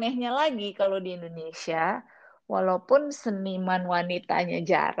 anehnya lagi kalau di Indonesia, walaupun seniman wanitanya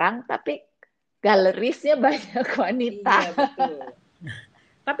jarang, tapi galerisnya banyak wanita. Iya, betul.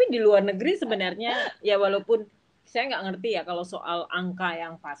 Tapi di luar negeri sebenarnya ya walaupun saya nggak ngerti ya kalau soal angka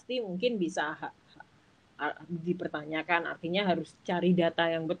yang pasti mungkin bisa dipertanyakan artinya harus cari data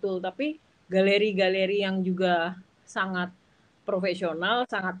yang betul tapi galeri-galeri yang juga sangat profesional,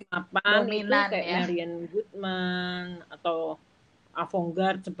 sangat mapan itu Dominan kayak ya. Marian Goodman atau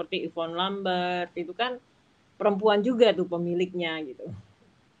avant-garde seperti Yvonne Lambert itu kan perempuan juga tuh pemiliknya gitu.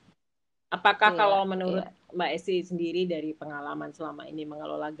 Apakah Iya, kalau iya. menurut Mbak Esti sendiri dari pengalaman selama ini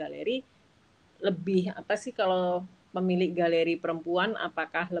mengelola galeri lebih apa sih kalau pemilik galeri perempuan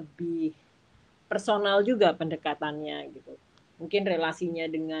apakah lebih personal juga pendekatannya gitu. Mungkin relasinya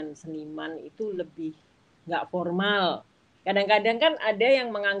dengan seniman itu lebih nggak formal. Kadang-kadang kan ada yang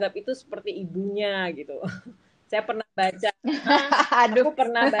menganggap itu seperti ibunya gitu. Saya pernah baca, Aduh, aku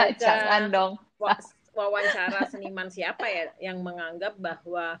pernah baca jangan dong. wawancara seniman siapa ya yang menganggap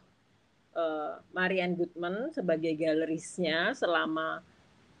bahwa Marian Goodman sebagai galerisnya selama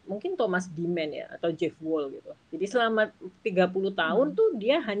mungkin Thomas Demand ya atau Jeff Wall gitu. Jadi selama 30 tahun Hmm. tuh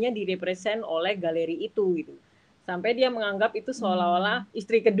dia hanya direpresent oleh galeri itu gitu. Sampai dia menganggap itu Hmm. seolah-olah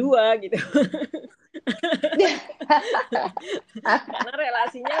istri kedua gitu. Karena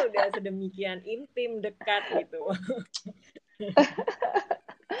relasinya udah sedemikian intim, dekat gitu.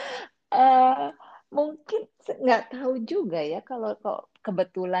 Eh, mungkin nggak tahu juga ya kalau kok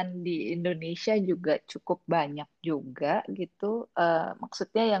kebetulan di Indonesia juga cukup banyak juga gitu.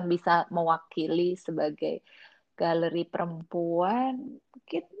 Maksudnya yang bisa mewakili sebagai galeri perempuan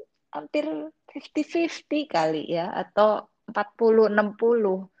mungkin hampir 50-50 kali ya atau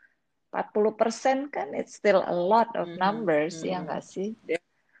 40-60. 40% kan it's still a lot of Mhm, numbers ya mhm. nggak sih?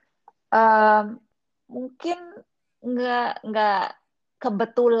 Em, Mungkin nggak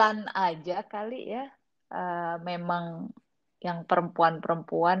kebetulan aja kali ya. Memang yang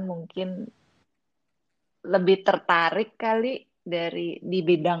perempuan-perempuan mungkin lebih tertarik kali di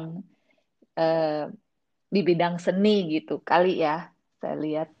bidang eh, di bidang seni gitu kali ya saya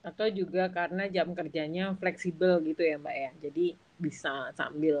lihat. Atau juga karena jam kerjanya fleksibel gitu ya Mbak ya. Jadi bisa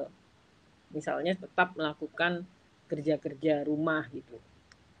sambil misalnya tetap melakukan kerja-kerja rumah gitu.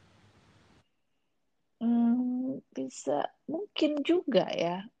 Bisa mungkin juga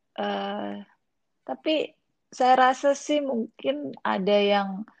ya. Eh, tapi saya rasa sih mungkin ada yang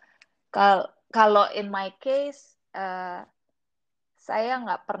kalau in my case saya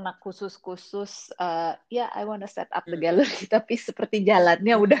nggak pernah khusus-khusus ya I wanna set up the Hmm. gallery tapi seperti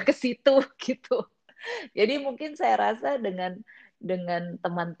jalannya udah ke situ gitu. Jadi mungkin saya rasa dengan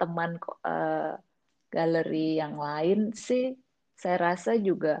teman-teman galeri yang lain sih saya rasa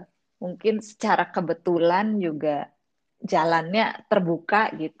juga mungkin secara kebetulan juga jalannya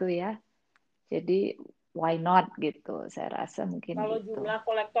terbuka gitu ya. Jadi why not gitu. Saya rasa mungkin Kalau gitu. jumlah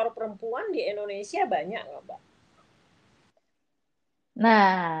kolektor perempuan di Indonesia banyak nggak, Mbak?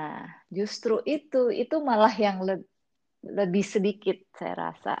 Nah, justru itu malah yang lebih sedikit saya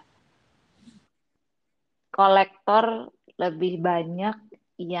rasa. Kolektor lebih banyak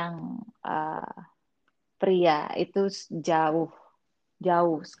yang uh, pria itu jauh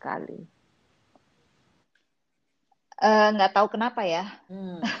jauh sekali. Nggak tahu kenapa ya.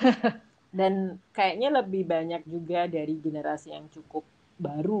 Hmm. Dan kayaknya lebih banyak juga dari generasi yang cukup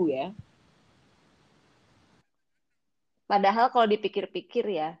baru ya. Padahal kalau dipikir-pikir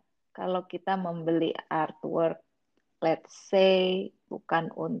ya, kalau kita membeli artwork, let's say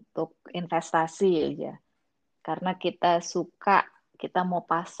bukan untuk investasi aja, karena kita suka, kita mau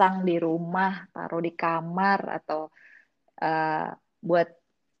pasang di rumah, taruh di kamar atau buat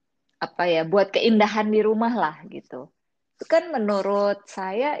apa ya, buat keindahan di rumah lah gitu. Itu kan menurut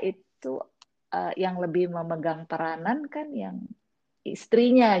saya itu yang lebih memegang peranan kan yang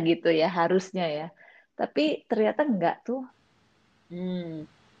istrinya gitu ya harusnya ya. Tapi ternyata enggak tuh, Hmm.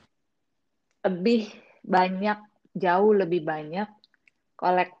 lebih banyak, jauh lebih banyak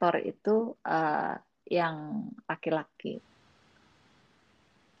kolektor itu yang laki-laki.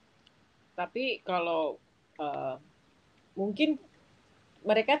 Tapi kalau uh, mungkin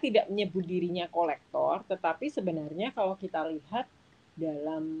mereka tidak menyebut dirinya kolektor, tetapi sebenarnya kalau kita lihat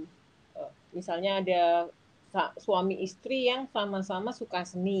dalam misalnya ada suami istri yang sama-sama suka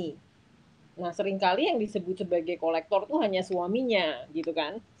seni. Nah, seringkali yang disebut sebagai kolektor tuh hanya suaminya, gitu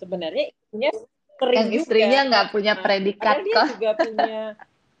kan. Sebenarnya istrinya Yang sering istrinya juga. nggak punya predikat Padahal dia kok. juga punya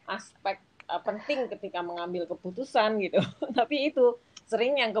aspek penting ketika mengambil keputusan gitu. Tapi itu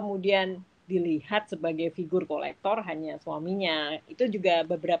sering yang kemudian dilihat sebagai figur kolektor hanya suaminya. Itu juga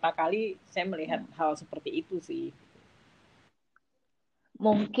beberapa kali saya melihat hal seperti itu sih.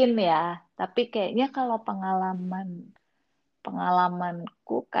 Mungkin ya, tapi kayaknya kalau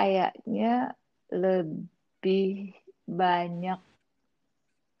pengalamanku kayaknya lebih banyak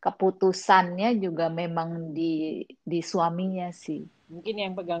keputusannya juga memang di suaminya sih. Mungkin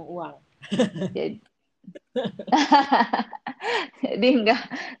yang pegang uang. Jadi, jadi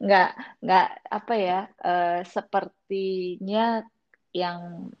nggak nggak apa ya, sepertinya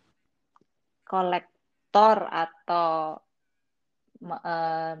yang kolektor atau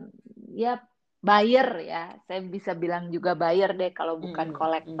eh, ya buyer ya, saya bisa bilang juga buyer deh kalau bukan Mm, mm,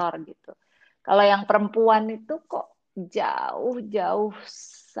 kolektor gitu. Kalau yang perempuan itu kok jauh-jauh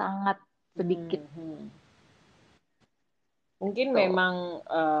sangat sedikit. mm, mm. Mungkin Tuh. memang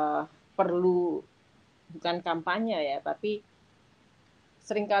perlu bukan kampanye ya, tapi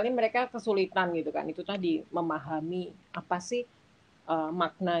seringkali mereka kesulitan gitu kan. Itu tadi memahami apa sih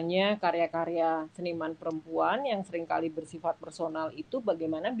maknanya karya-karya seniman perempuan yang seringkali bersifat personal itu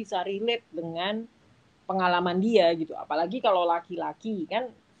bagaimana bisa relate dengan pengalaman dia gitu. Apalagi kalau laki-laki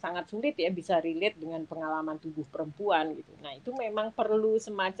kan sangat sulit ya bisa relate dengan pengalaman tubuh perempuan gitu. Nah, itu memang perlu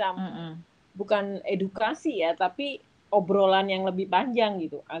semacam Mm-mm. bukan edukasi ya, tapi obrolan yang lebih panjang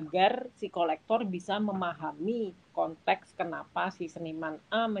gitu agar si kolektor bisa memahami konteks kenapa si seniman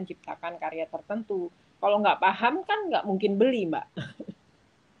A menciptakan karya tertentu. Kalau nggak paham kan nggak mungkin beli, Mbak.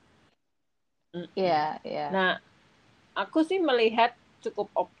 Iya, iya. Nah, aku sih melihat cukup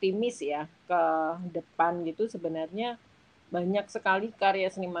optimis ya ke depan gitu sebenarnya banyak sekali karya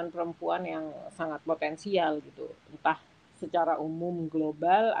seniman perempuan yang sangat potensial gitu. Entah secara umum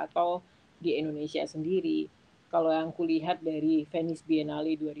global atau di Indonesia sendiri. Kalau yang kulihat dari Venice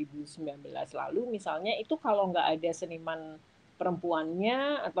Biennale 2019 lalu misalnya itu kalau nggak ada seniman perempuannya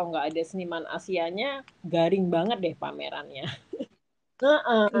atau nggak ada seniman Asianya garing banget deh pamerannya.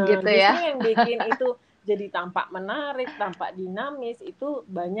 Gitu ya. Justru yang bikin itu jadi tampak menarik, tampak dinamis itu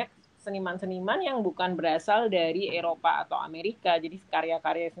banyak seniman-seniman yang bukan berasal dari Eropa atau Amerika. Jadi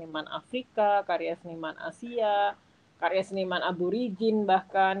karya-karya seniman Afrika, karya seniman Asia, karya seniman aborigin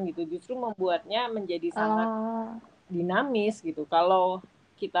bahkan gitu justru membuatnya menjadi sangat Oh, dinamis gitu. Kalau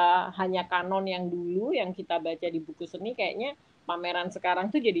kita hanya kanon yang dulu yang kita baca di buku seni kayaknya pameran sekarang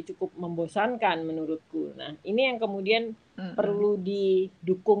tuh jadi cukup membosankan menurutku. Nah, ini yang kemudian mm-mm. perlu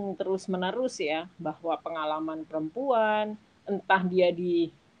didukung terus-menerus ya bahwa pengalaman perempuan entah dia di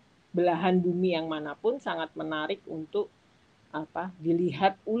belahan bumi yang manapun sangat menarik untuk apa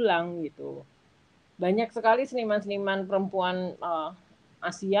dilihat ulang gitu. Banyak sekali seniman-seniman perempuan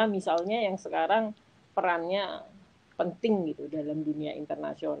Asia misalnya yang sekarang perannya penting gitu dalam dunia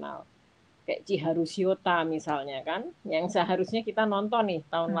internasional. Kayak Chiharu Shiota misalnya kan, yang seharusnya kita nonton nih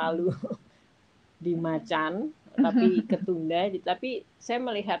tahun Mm-mm. lalu di Macan, tapi ketunda. Tapi saya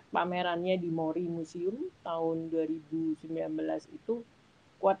melihat pamerannya di Mori Museum tahun 2019 itu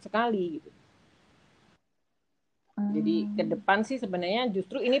kuat sekali gitu. Jadi ke Hmm. depan sih sebenarnya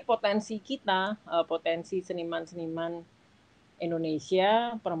justru ini potensi kita, potensi seniman-seniman Indonesia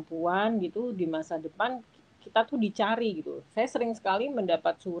perempuan gitu di masa depan kita tuh dicari gitu. Saya sering sekali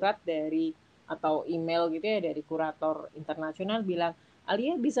mendapat surat dari atau email gitu ya dari kurator internasional bilang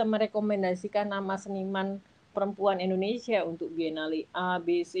Alia bisa merekomendasikan nama seniman perempuan Indonesia untuk Biennale A,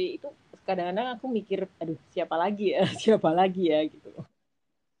 B, C itu kadang-kadang aku mikir aduh siapa lagi ya siapa lagi ya gitu.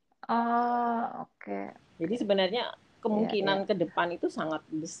 Oh, oke, Jadi oke. sebenarnya Iya, kemungkinan iya. ke depan itu sangat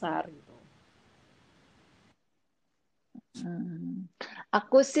besar gitu. Hmm.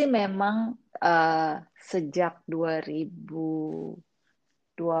 Aku sih memang sejak 2020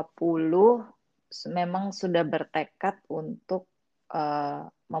 memang sudah bertekad untuk eh,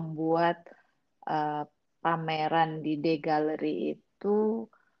 membuat eh, pameran di D Gallery itu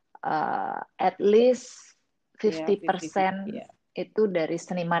at least Ya, 50-50 50% ya. itu dari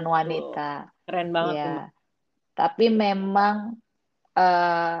seniman Betul. wanita. Keren banget tuh, Mbak. Ya, tapi memang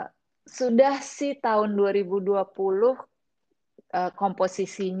eh, sudah sih tahun 2020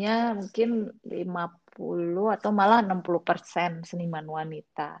 komposisinya mungkin 50 atau malah 60% seniman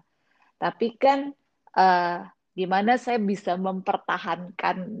wanita. Tapi kan eh, gimana saya bisa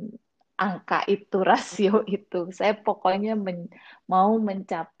mempertahankan angka itu, rasio itu. Saya pokoknya mau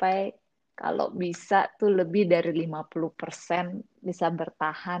mencapai kalau bisa tuh lebih dari 50% bisa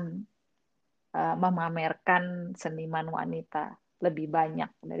bertahan memamerkan seniman wanita lebih banyak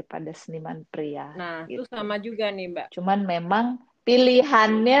daripada seniman pria Nah, itu gitu. sama juga nih, Mbak. Cuman memang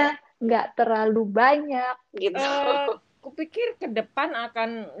pilihannya nggak terlalu banyak gitu. Eh, Kupikir ke depan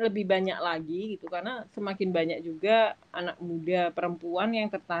akan lebih banyak lagi gitu karena semakin banyak juga anak muda perempuan yang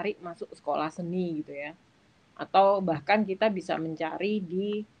tertarik masuk sekolah seni gitu ya. Atau bahkan kita bisa mencari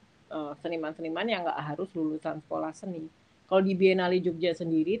di seniman-seniman yang nggak harus lulusan sekolah seni. Kalau di Biennale Jogja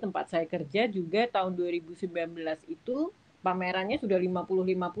sendiri, tempat saya kerja juga tahun 2019 itu pamerannya sudah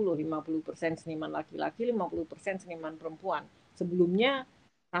 50-50, 50% seniman laki-laki, 50% seniman perempuan. Sebelumnya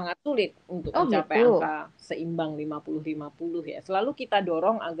sangat sulit untuk Oh mencapai gitu. angka seimbang 50-50 ya. Selalu kita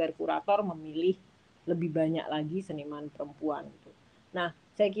dorong agar kurator memilih lebih banyak lagi seniman perempuan gitu. Nah,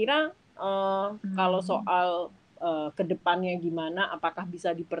 saya kira kalau Hmm. soal kedepannya gimana, apakah bisa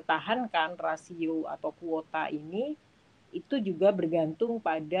dipertahankan rasio atau kuota ini, itu juga bergantung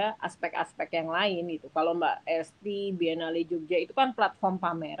pada aspek-aspek yang lain itu. Kalau Mbak Esti Biennale Jogja itu kan platform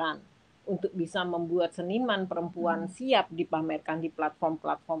pameran. Untuk bisa membuat seniman perempuan Hmm. siap dipamerkan di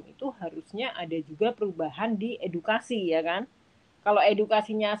platform-platform itu harusnya ada juga perubahan di edukasi ya kan. Kalau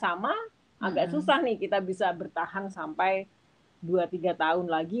edukasinya sama, agak Hmm. susah nih kita bisa bertahan sampai 2-3 tahun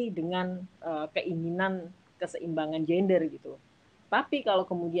lagi dengan keinginan keseimbangan gender gitu. Tapi kalau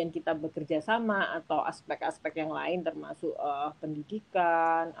kemudian kita bekerja sama atau aspek-aspek yang lain termasuk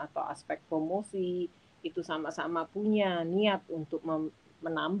pendidikan atau aspek promosi itu sama-sama punya niat untuk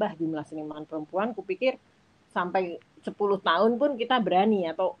menambah jumlah seniman perempuan, kupikir sampai 10 tahun pun kita berani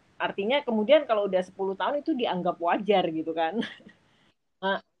atau artinya kemudian kalau udah 10 tahun itu dianggap wajar gitu kan.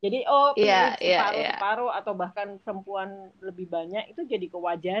 Nah, jadi Iya, pilih iya, iya. separuh-separuh atau bahkan perempuan lebih banyak itu jadi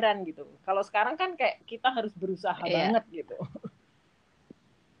kewajaran gitu. Kalau sekarang kan kayak kita harus berusaha Iya, banget gitu.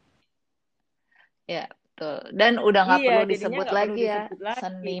 iya, betul. Dan udah nggak Iya, perlu jadinya disebut nggak perlu lagi ya, disebut lagi,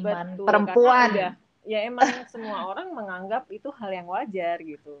 seniman betul. Karena perempuan. udah, ya emang semua orang menganggap itu hal yang wajar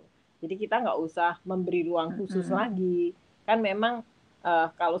gitu. Jadi kita nggak usah memberi ruang khusus Mm-mm. lagi. Kan memang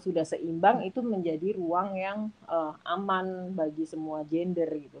kalau sudah seimbang itu menjadi ruang yang aman bagi semua gender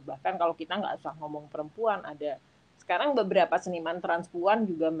gitu. Bahkan kalau kita nggak usah ngomong perempuan, ada sekarang beberapa seniman transpuan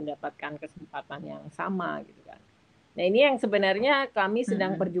juga mendapatkan kesempatan yang sama gitu kan. Nah, ini yang sebenarnya kami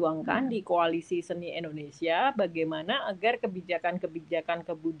sedang Mm-mm. perjuangkan Mm-mm. di Koalisi Seni Indonesia, bagaimana agar kebijakan-kebijakan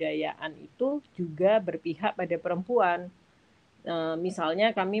kebudayaan itu juga berpihak pada perempuan.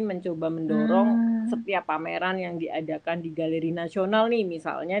 Misalnya kami mencoba mendorong Hmm. setiap pameran yang diadakan di Galeri Nasional nih,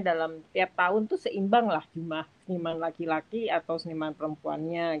 misalnya dalam tiap tahun tuh seimbang lah jumlah seniman laki-laki atau seniman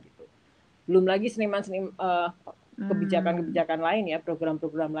perempuannya gitu. Belum lagi seniman-seniman Hmm. kebijakan-kebijakan lain ya,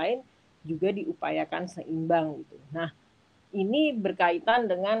 program-program lain juga diupayakan seimbang gitu. Nah, ini berkaitan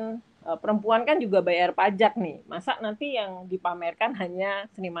dengan perempuan kan juga bayar pajak nih. Masa nanti yang dipamerkan hanya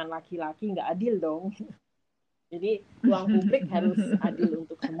seniman laki-laki, nggak adil dong. Jadi ruang publik harus adil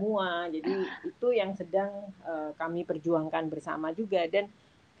untuk semua. Jadi itu yang sedang kami perjuangkan bersama juga. Dan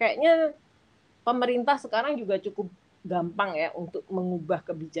kayaknya pemerintah sekarang juga cukup gampang ya untuk mengubah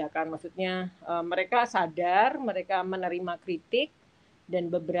kebijakan. Maksudnya mereka sadar, mereka menerima kritik,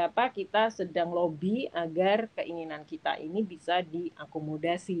 dan beberapa kita sedang lobby agar keinginan kita ini bisa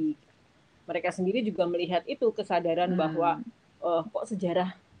diakomodasi. Mereka sendiri juga melihat itu kesadaran bahwa Hmm. kok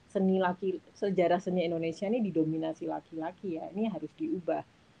sejarah seni Indonesia ini didominasi laki-laki ya, ini harus diubah.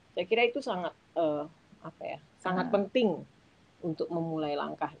 Saya kira itu sangat apa ya, sangat Ah. penting untuk memulai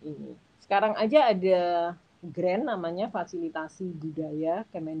langkah ini. Sekarang aja ada grant namanya fasilitasi budaya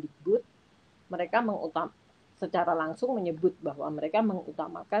Kemendikbud, mereka secara langsung menyebut bahwa mereka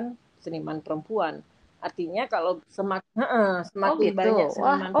mengutamakan seniman perempuan. Artinya kalau Oh semakin gitu. banyak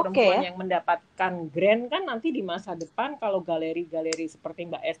Wah, seniman oke perempuan ya. yang mendapatkan grant kan nanti di masa depan kalau galeri-galeri seperti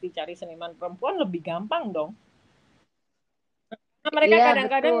Mbak Esti cari seniman perempuan lebih gampang dong. Nah, mereka Iya,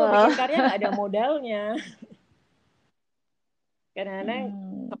 kadang-kadang betul. mau bikin karya nggak ada modalnya. Kadang-kadang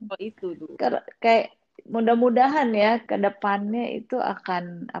Hmm. soal itu tuh. Kayak mudah-mudahan ya ke depannya itu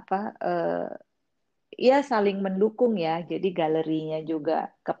akan apa ya saling mendukung ya. Jadi galerinya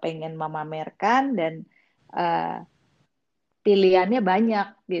juga kepengen memamerkan dan eh, pilihannya banyak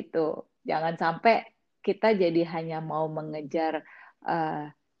gitu. Jangan sampai kita jadi hanya mau mengejar eh,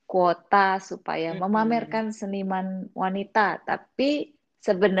 kuota supaya Mm-mm. memamerkan seniman wanita, tapi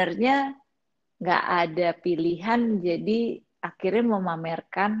sebenarnya nggak ada pilihan, jadi akhirnya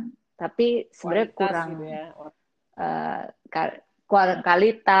memamerkan, tapi sebenarnya Kualitas kurang gitu ya. eh, kurang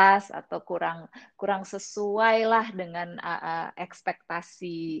kualitas atau kurang kurang sesuai lah dengan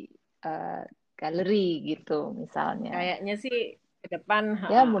ekspektasi eh, galeri gitu misalnya. Kayaknya sih ke depan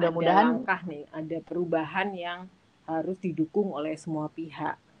Ya ada mudah-mudahan. langkah nih, ada perubahan yang harus didukung oleh semua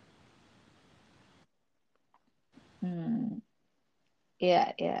pihak. Hmm,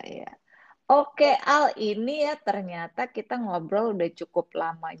 ya, ya, ya. Oke, Al, ini ya ternyata kita ngobrol udah cukup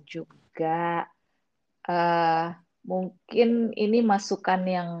lama juga. eh Mungkin ini masukan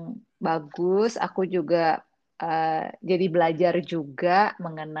yang bagus. Aku juga eh, jadi belajar juga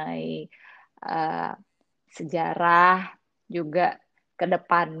mengenai eh, sejarah juga ke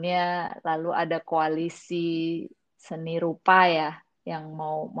depannya. Lalu ada koalisi seni rupa ya yang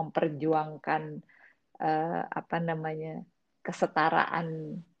mau memperjuangkan apa namanya kesetaraan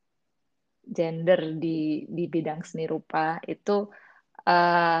gender di bidang seni rupa itu.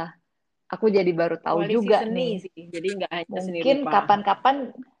 eh, aku jadi baru tahu Koalisi juga seni nih. sih, jadi nggak hanya seni Mungkin rupa. kapan-kapan,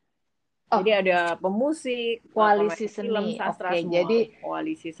 Jadi oh, ada pemusik, koalisi pemain seni. film, sastra Oke, semua. jadi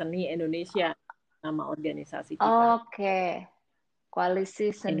Koalisi Seni Indonesia, nama organisasi kita. oke, koalisi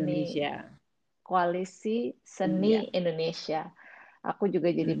seni, Indonesia. koalisi seni Iya. Indonesia. Aku juga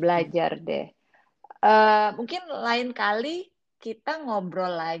jadi Mm-mm. belajar deh. Mungkin lain kali kita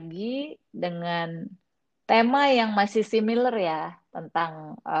ngobrol lagi dengan tema yang masih similar ya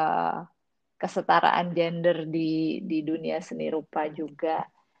tentang kesetaraan gender di dunia seni rupa juga.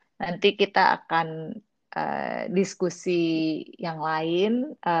 Nanti kita akan diskusi yang lain.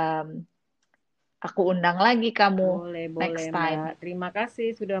 Aku undang lagi kamu Boleh, boleh next time. Mbak. Terima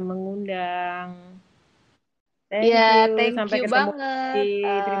kasih sudah mengundang. Ya, Thank you. thank Sampai you ketemu banget lagi.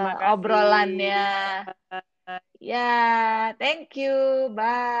 Terima kasih. obrolannya. Bye. Ya, thank you.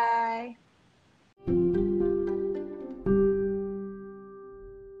 Bye.